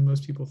opportunities than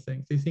most people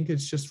think. They think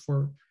it's just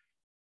for,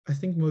 I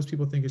think most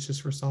people think it's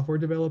just for software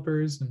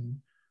developers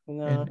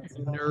No, and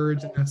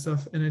nerds and that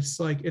stuff. And it's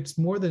like it's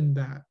more than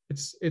that.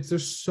 It's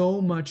there's so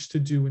much to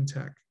do in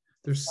tech.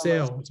 There's so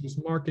much. sales, there's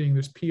marketing,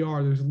 there's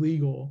PR, there's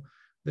legal,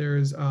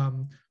 there's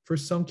for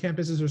some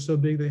campuses are so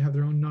big they have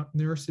their own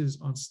nurses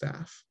on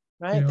staff.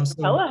 You Right. know, There's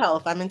so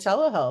telehealth. I'm in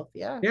telehealth.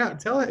 Yeah. yeah,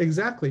 tell it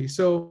exactly.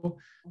 So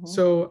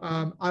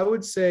Mhm. I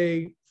would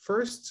say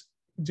first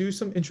do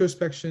some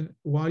introspection.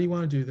 Why do you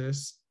want to do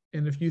this?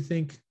 And if you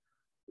think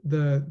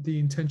the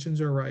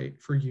intentions are right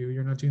for you,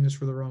 you're not doing this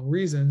for the wrong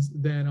reasons,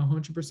 then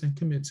 100%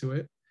 commit to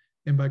it.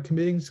 And by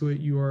committing to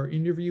it, you are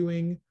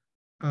interviewing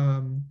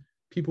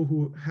people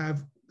who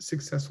have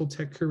successful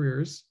tech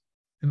careers,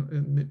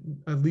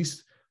 and at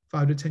least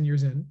 5 to 10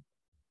 years in.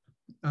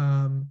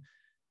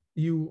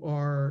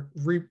 You're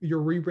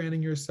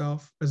rebranding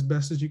yourself as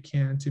best as you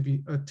can to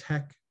be a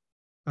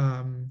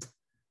um,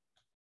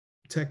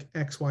 tech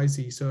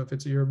XYZ. So if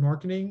it's your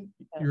marketing,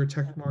 you're a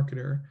tech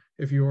marketer.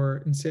 If you're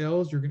in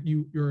sales,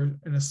 you're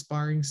an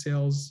aspiring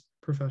sales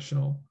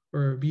professional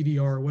or a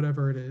BDR,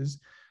 whatever it is,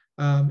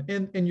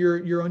 and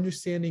you're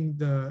understanding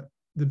the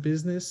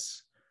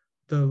business,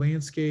 the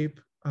landscape.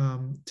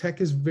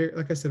 Tech is very,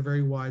 like I said,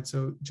 very wide.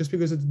 So just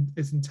because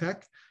it's in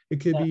tech, it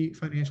could Yeah. be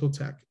financial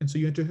tech, and so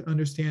you have to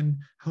understand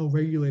how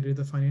regulated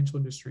the financial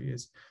industry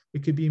is.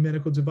 It could be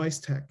medical device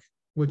tech,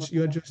 which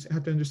you just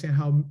have to understand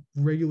how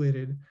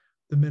regulated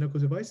the medical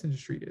device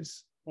industry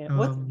is. Yeah.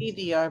 What's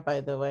BDR, by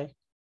the way?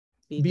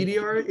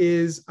 BDR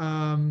is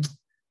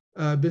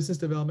a business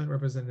development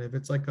representative.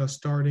 It's like a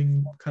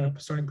starting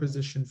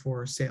position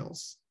for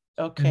sales.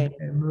 Okay.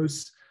 And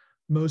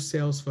most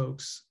sales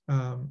folks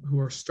who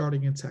are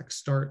starting in tech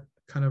start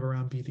kind of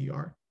around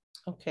BDR.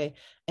 Okay.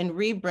 And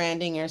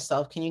rebranding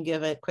yourself. Can you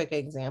give a quick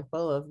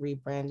example of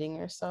rebranding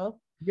yourself?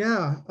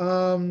 Yeah.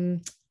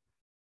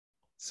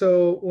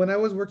 So when I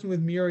was working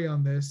with Miri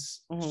on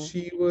this,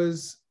 we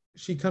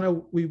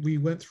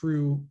went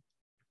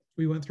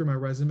through my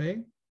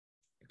resume,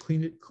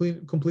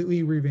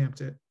 completely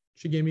revamped it.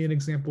 She gave me an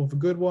example of a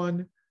good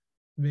one.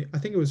 I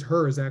think it was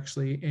hers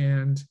actually,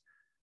 and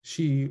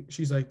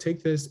she's like,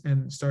 take this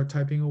and start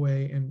typing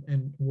away,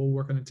 and we'll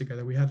work on it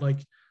together. We had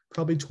like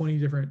probably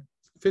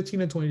 15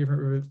 to 20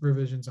 different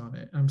revisions on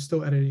it. I'm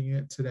still editing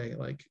it today.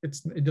 Like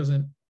it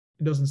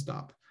doesn't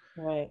stop.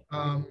 Right.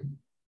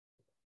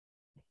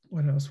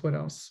 What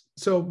else?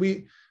 So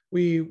we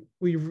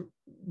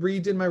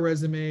redid my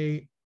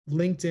resume.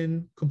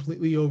 LinkedIn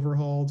completely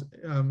overhauled.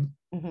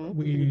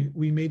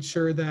 We made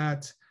sure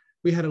that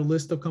we had a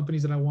list of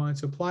companies that I wanted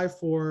to apply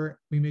for.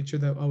 We made sure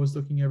that I was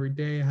looking every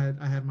day.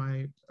 I had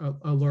my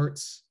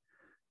alerts,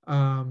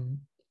 and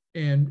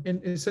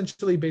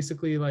essentially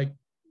basically like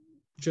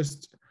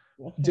just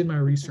did my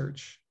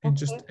research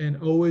and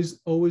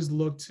always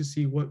looked to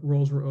see what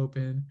roles were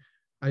open.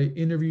 I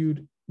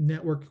interviewed,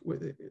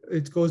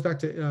 it goes back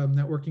to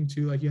networking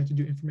too. Like you have to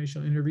do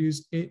informational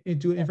interviews.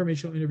 Do an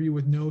informational interview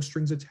with no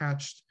strings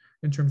attached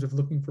in terms of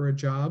looking for a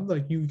job.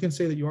 Like you can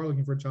say that you are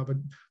looking for a job, but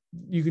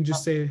you can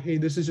just say, hey,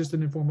 this is just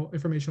an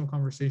informational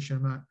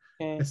conversation.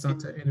 It's not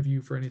to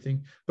interview for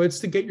anything, but it's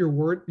to get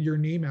your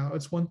name out.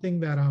 It's one thing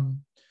that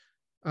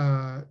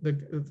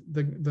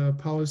the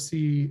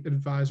policy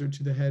advisor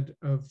to the head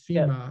of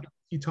FEMA,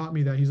 he taught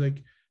me that. He's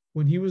like,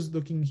 when he was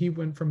looking, he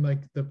went from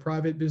like the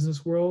private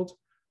business world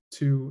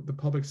to the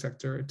public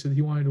sector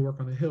he wanted to work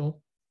on the Hill.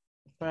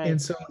 Right.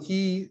 And so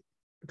he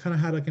kind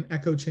of had like an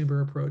echo chamber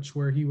approach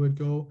where he would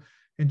go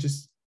and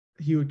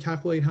he would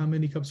calculate how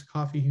many cups of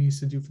coffee he needs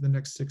to do for the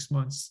next 6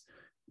 months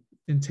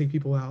and take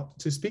people out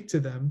to speak to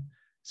them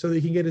so that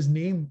he can get his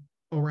name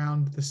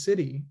around the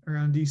city,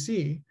 around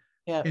DC.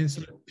 Yeah. And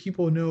so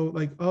people know,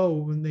 like, oh,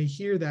 when they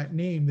hear that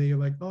name, they're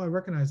like, oh, I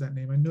recognize that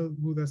name. I know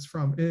who that's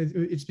from. And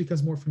it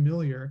becomes more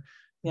familiar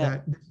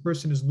that this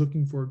person is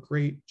looking for a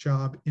great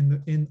job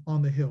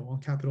on the Hill, on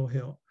Capitol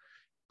Hill.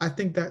 I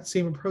think that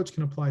same approach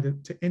can apply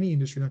to any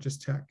industry, not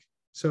just tech.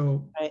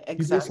 So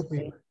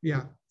exactly.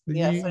 You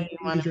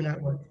want your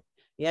network.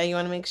 Yeah, you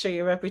want to make sure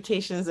your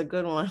reputation is a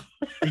good one.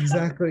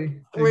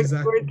 Exactly.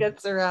 Word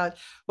gets around.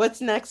 What's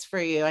next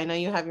for you? I know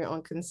you have your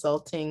own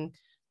consulting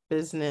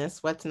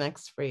business. What's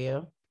next for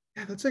you?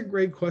 Yeah, that's a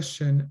great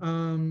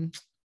question.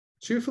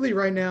 Truthfully,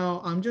 right now,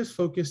 I'm just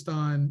focused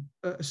on,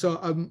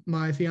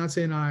 my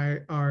fiance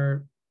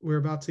and we're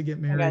about to get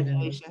married.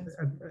 Congratulations.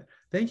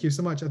 Thank you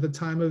so much. At the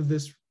time of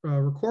this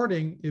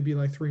recording, it'd be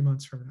like 3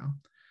 months from now.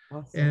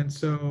 Awesome. And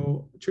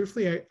so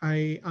truthfully,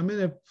 I'm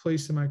in a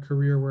place in my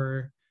career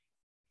where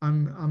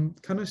I'm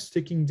kind of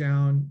sticking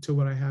down to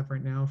what I have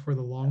right now for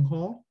the long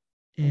haul.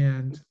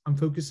 And I'm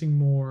focusing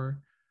more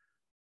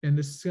and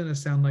this is going to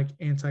sound like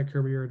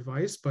anti-career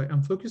advice, but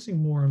I'm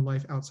focusing more on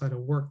life outside of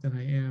work than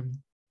I am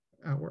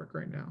at work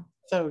right now.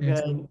 So And good.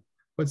 so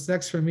what's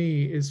next for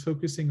me is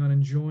focusing on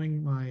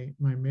enjoying my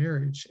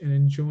marriage and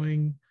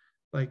enjoying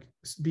like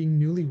being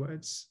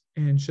newlyweds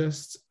and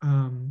just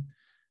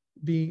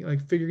being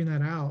like figuring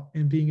that out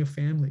and being a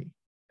family.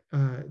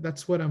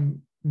 That's what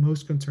I'm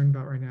most concerned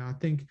about right now. I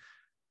think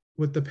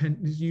with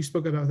you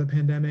spoke about the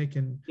pandemic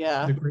and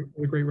Yeah. the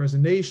great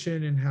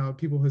resignation and how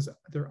people has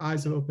their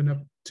eyes have opened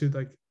up to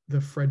like the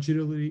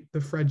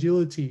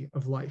fragility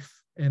of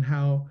life and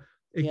how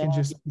it Yeah. can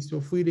just be so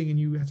fleeting, and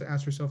you have to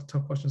ask yourself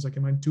tough questions like,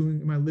 am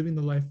I living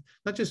the life,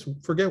 not just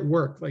forget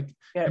work, like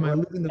Get am I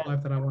work. living the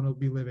life that I want to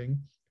be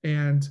living?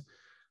 And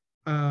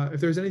if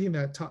there's anything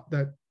that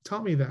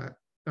taught me that,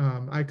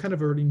 I kind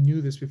of already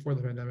knew this before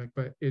the pandemic,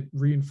 but it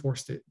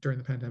reinforced it during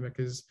the pandemic,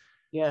 is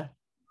Yeah.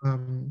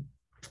 um,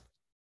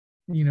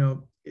 you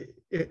know,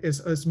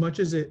 as much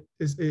as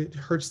it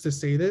hurts to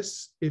say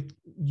this, if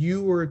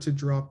you were to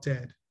drop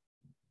dead,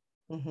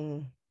 Mm-hmm.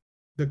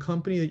 the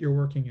company that you're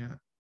working at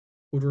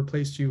would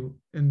replace you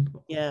in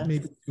Yes.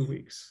 maybe 2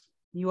 weeks.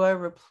 You are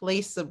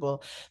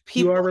replaceable.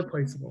 You are People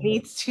replaceable.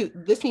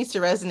 this needs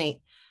to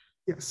resonate.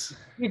 Yes.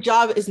 Your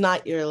job is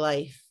not your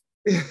life.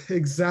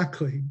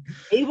 Exactly.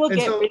 They will And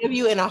get so rid of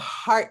you in a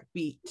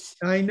heartbeat.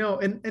 I know,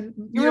 and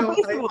You're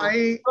replaceable.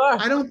 I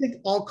don't think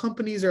all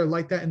companies are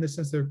like that in the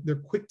sense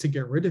they're quick to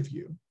get rid of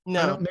you. I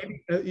No. don't,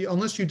 maybe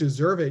unless you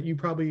deserve it, you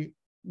probably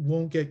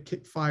won't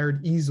get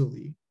fired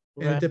easily.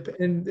 And Right.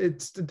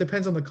 it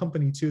depends on the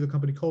company too, the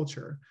company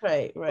culture.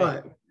 Right.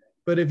 Right.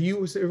 But if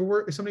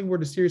something were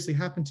to seriously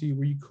happen to you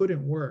where you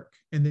couldn't work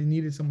and they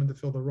needed someone to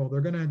fill the role,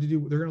 they're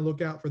gonna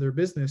look out for their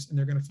business and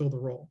they're gonna fill the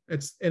role.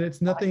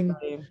 It's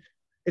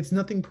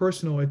nothing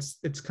personal.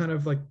 It's kind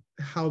of like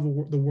how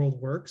the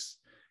world works.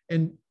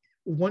 And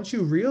once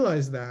you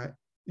realize that,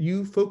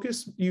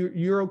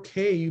 you're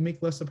okay. You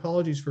make less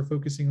apologies for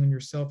focusing on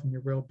yourself and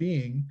your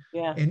well-being.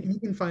 Yeah. And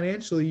even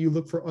financially, you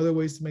look for other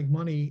ways to make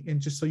money. And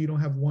just so you don't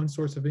have one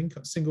source of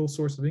income, single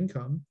source of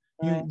income,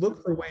 you Right.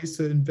 look for ways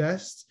to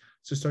invest,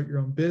 to start your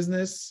own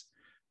business.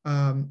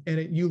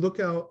 You look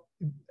out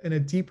in a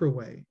deeper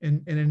way,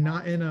 and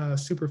not in a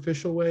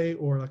superficial way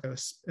or like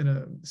in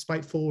a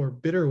spiteful or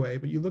bitter way,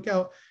 but you look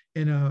out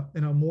in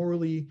a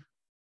morally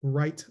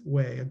right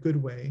way, a good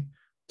way,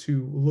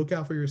 to look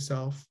out for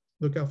yourself,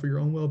 look out for your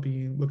own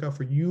well-being, look out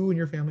for you and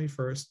your family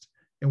first,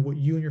 and what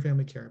you and your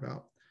family care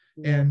about.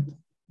 Yeah. And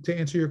to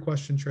answer your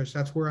question, Trish,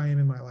 that's where I am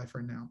in my life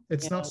right now.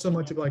 It's Yeah. not so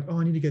much of like,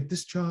 oh, I need to get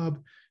this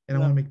job and I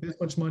No. want to make this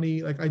much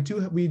money. Like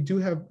we do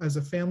have as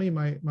a family,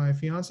 my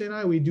fiance and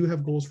I, we do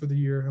have goals for the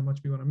year, how much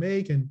we want to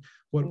make and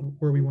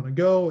where we want to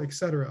go,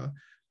 etc.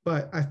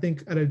 But I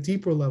think at a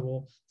deeper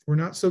level, we're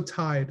not so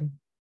tied to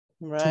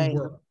Right.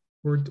 work.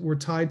 We're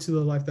tied to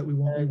the life that we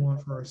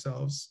want for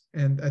ourselves.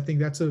 And I think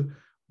that's a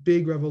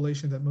big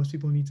revelation that most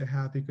people need to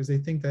have, because they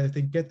think that if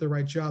they get the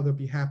right job, they'll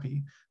be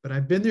happy. But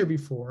I've been there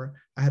before.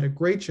 I had a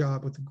great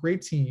job with a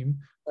great team,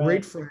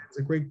 great friends,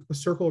 a great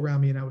circle around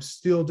me, and I was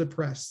still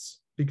depressed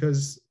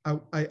because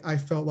I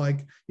felt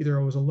like either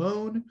I was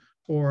alone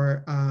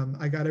or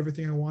I got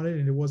everything I wanted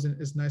and it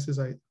wasn't as nice as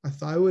I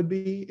thought it would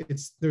be.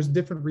 There's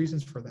different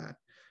reasons for that.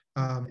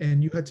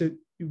 And you had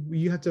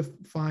to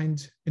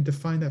find and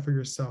define that for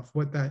yourself,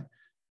 what that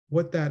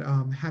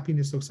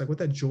happiness looks like, what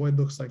that joy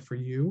looks like for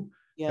you.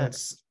 Yeah.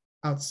 That's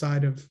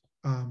outside of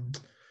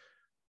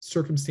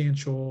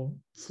circumstantial,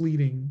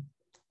 fleeting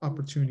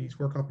opportunities,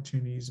 work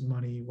opportunities,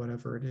 money,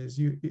 whatever it is.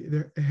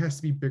 It has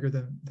to be bigger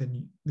than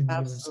you.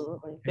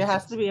 Absolutely. There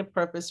has to be a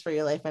purpose for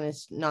your life, and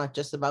it's not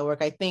just about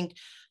work. I think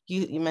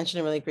you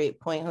mentioned a really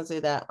great point, Jose,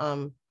 that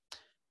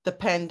the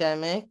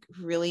pandemic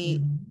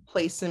really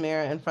placed the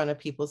mirror in front of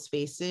people's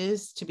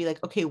faces to be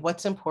like, okay,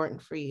 what's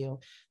important for you?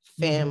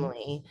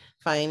 Family,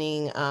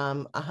 finding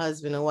a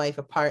husband, a wife,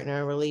 a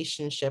partner, a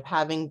relationship,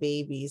 having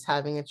babies,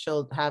 having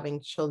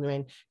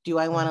children. Do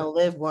I want to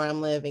live where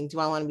I'm living? Do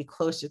I want to be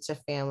closer to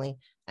family?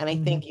 And I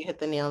think you hit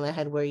the nail on the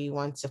head where you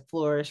want to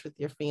flourish with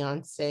your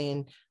fiance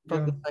and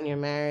focus on your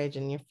marriage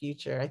and your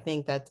future. I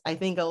think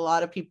a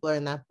lot of people are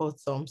in that boat.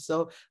 So I'm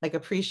so like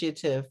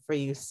appreciative for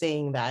you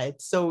saying that.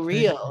 It's so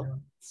real.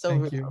 So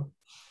Thank real. you.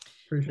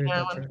 Appreciate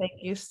that, Trish.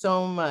 Thank you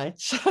so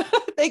much.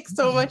 Thanks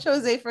so much,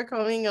 Jose, for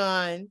coming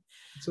on.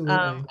 Absolutely.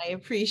 I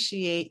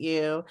appreciate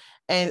you.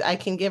 And I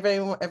can give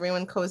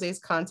everyone Jose's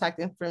contact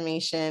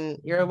information.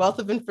 You're a wealth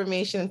of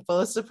information and full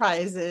of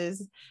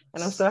surprises.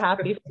 And I'm so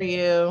happy for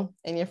you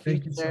and your future.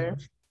 Thank you so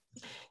much.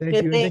 Thank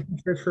Good you. thing. And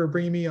thank you, Trish, for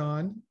bringing me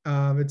on.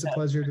 It's a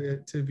pleasure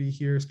to be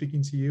here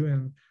speaking to you.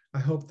 And I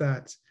hope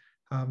that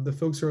the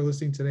folks who are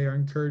listening today are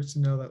encouraged to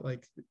know that,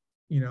 like,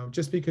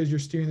 just because you're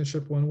steering the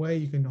ship one way,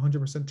 you can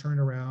 100% turn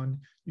around,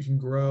 you can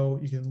grow,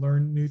 you can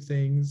learn new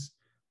things.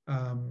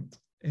 And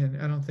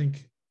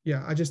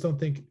I just don't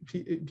think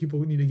people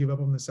need to give up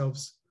on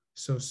themselves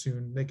so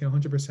soon. They can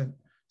 100%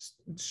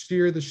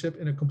 steer the ship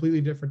in a completely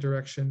different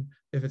direction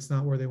if it's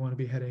not where they want to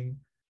be heading,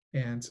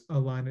 and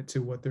align it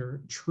to what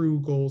their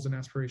true goals and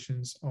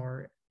aspirations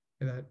are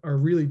that are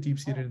really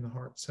deep-seated in the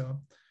heart. So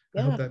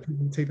I hope that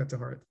people take that to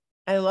heart.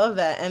 I love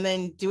that. And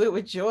then do it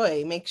with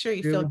joy. Make sure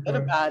you Do it feel with good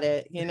joy. about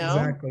it, you know?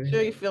 Make Exactly.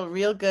 sure you feel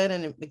real good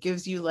and it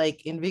gives you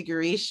like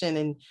invigoration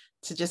and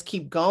to just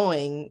keep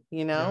going,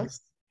 you know?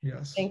 Yes.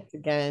 Yes. Thanks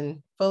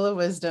again. Full of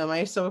wisdom.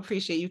 I so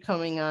appreciate you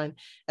coming on.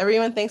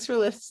 Everyone, thanks for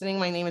listening.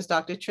 My name is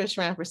Dr. Trish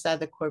Rampersad,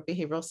 the Core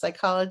Behavioral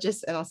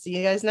Psychologist, and I'll see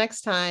you guys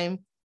next time.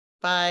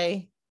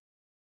 Bye.